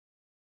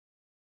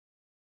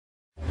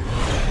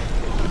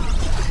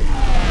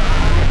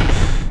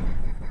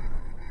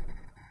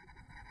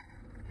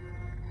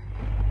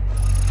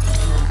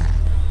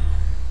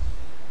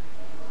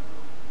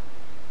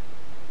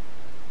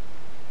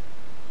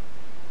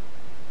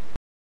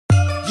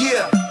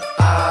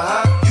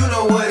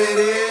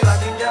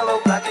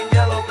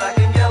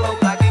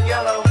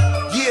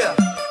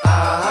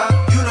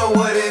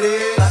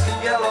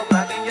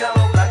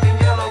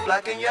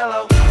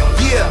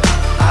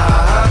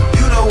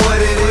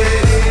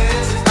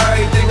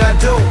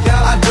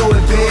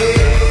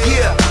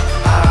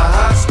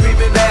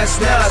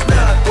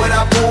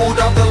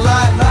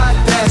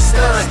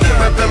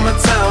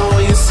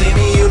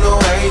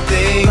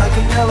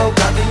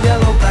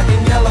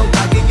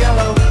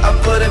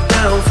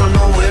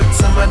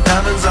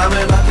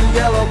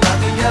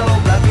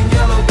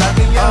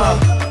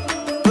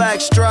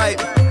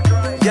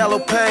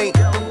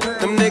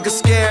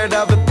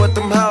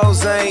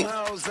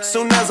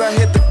I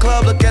hit the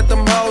club, look at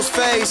them hoes'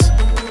 face.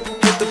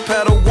 Hit the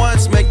pedal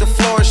once, make the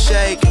floor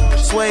shake.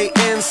 Sway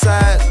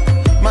inside,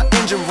 my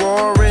engine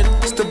roaring.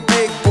 It's the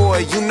big boy,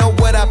 you know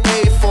what I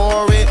paid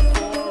for it.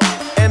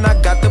 And I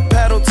got the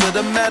pedal to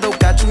the metal.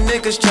 Got you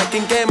niggas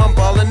checking game, I'm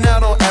ballin'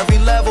 out on every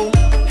level.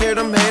 Hear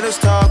them haters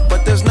talk,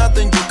 but there's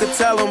nothing you could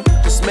tell them.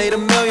 Just made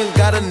 $1 million,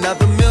 got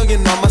another $1 million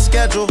on my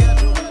schedule.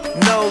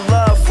 No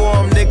love for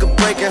them, nigga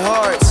breaking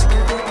hearts.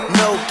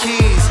 No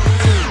keys,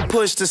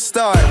 push to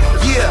start.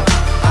 Yeah,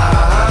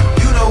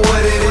 you know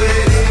what it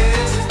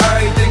is.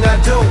 Everything I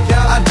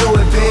do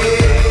it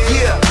big.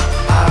 Yeah,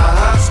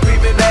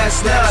 screaming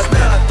that's not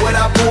when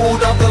I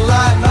pulled off the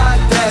lot,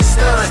 that's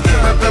done.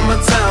 Reppin' my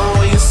town,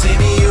 when you see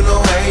me, you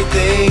know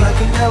everything.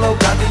 Black and yellow,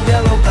 black and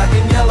yellow, black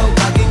and yellow,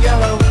 black and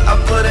yellow. I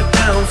put it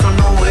down from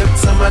the whip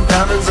to my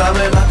diamonds, I'm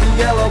in black and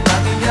yellow,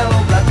 black and yellow,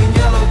 black and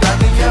yellow,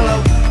 black and yellow.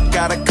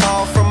 Got a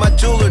call from my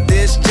jeweler,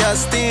 this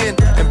just in.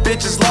 And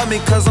bitches love me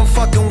cause I'm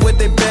fucking with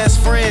their best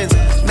friends.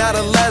 Not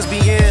a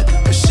lesbian,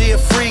 but she a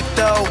freak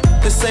though.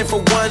 This ain't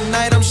for one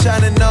night, I'm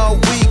shining all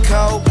week,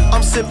 ho.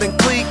 I'm sipping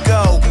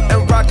Clico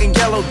and rocking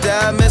yellow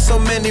diamonds. So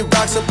many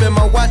rocks up in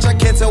my watch, I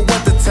can't tell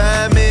what the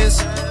time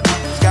is.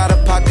 Got a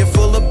pocket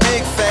full of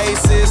big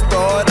faces,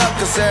 throw it up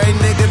cause every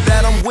nigga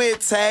that I'm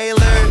with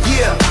tailored.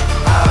 Yeah,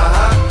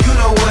 you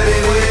know what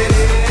it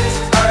is.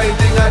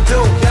 Everything I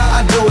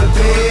do it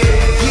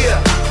big.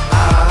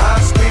 Yeah,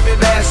 screaming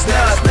that's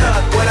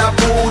not when I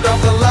pulled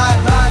off the lot,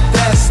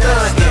 that's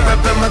done.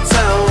 Reppin' my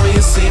town, when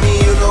you see me,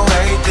 you know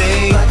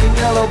everything. Black and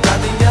yellow,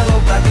 black and yellow,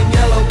 black and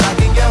yellow, black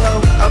and yellow.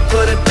 I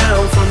put it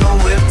down from the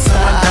whip to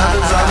my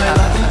diamonds, I'm in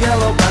black and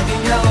yellow, black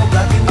and yellow,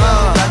 black and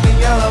yellow, black and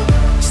yellow.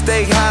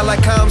 Stay high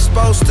like I'm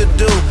supposed to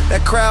do.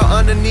 That crowd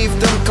underneath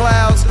them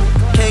clouds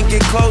can't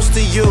get close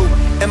to you.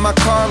 And my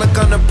car look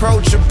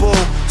unapproachable.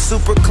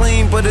 Super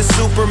clean, but it's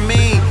super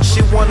mean.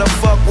 She wanna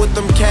fuck with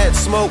them cats,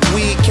 smoke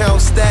weed,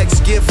 count stacks,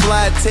 get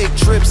fly, take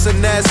trips,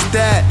 and that's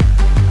that.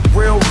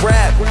 Real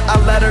rap, I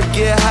let her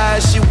get high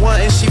as she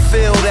want and she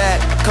feel that.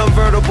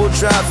 Convertible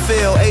drop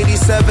feel,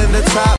 87 the top.